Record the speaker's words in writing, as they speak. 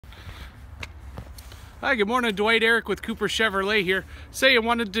Hi, good morning. Dwight, Eric with Cooper Chevrolet here. Say I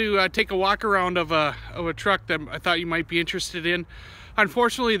wanted to take a walk around of a truck that I thought you might be interested in.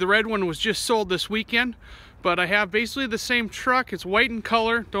 Unfortunately, the red one was just sold this weekend, but I have basically the same truck. It's white in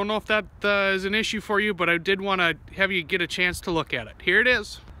color. Don't know if that is an issue for you, but I did want to have you get a chance to look at it. Here it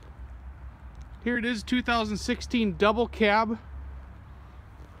is. Here it is, 2016 double cab.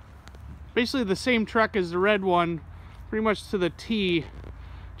 Basically the same truck as the red one, pretty much to the T.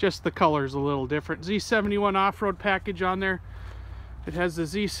 Just the color's a little different. Z71 off-road package on there. It has the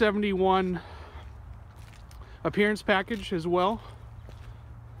Z71 appearance package as well.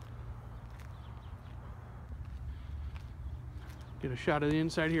 Get a shot of the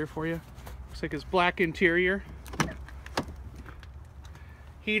inside here for you. Looks like it's black interior.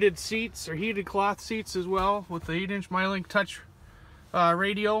 Heated seats, or heated cloth seats as well, with the 8-inch MyLink touch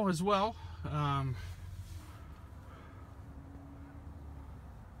radio as well.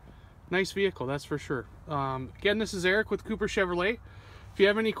 Nice vehicle, that's for sure. Again, this is Eric with Cooper Chevrolet. If you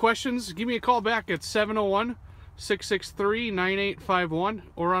have any questions, give me a call back at 701-663-9851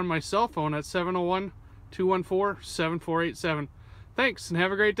 or on my cell phone at 701-214-7487. Thanks, and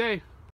have a great day.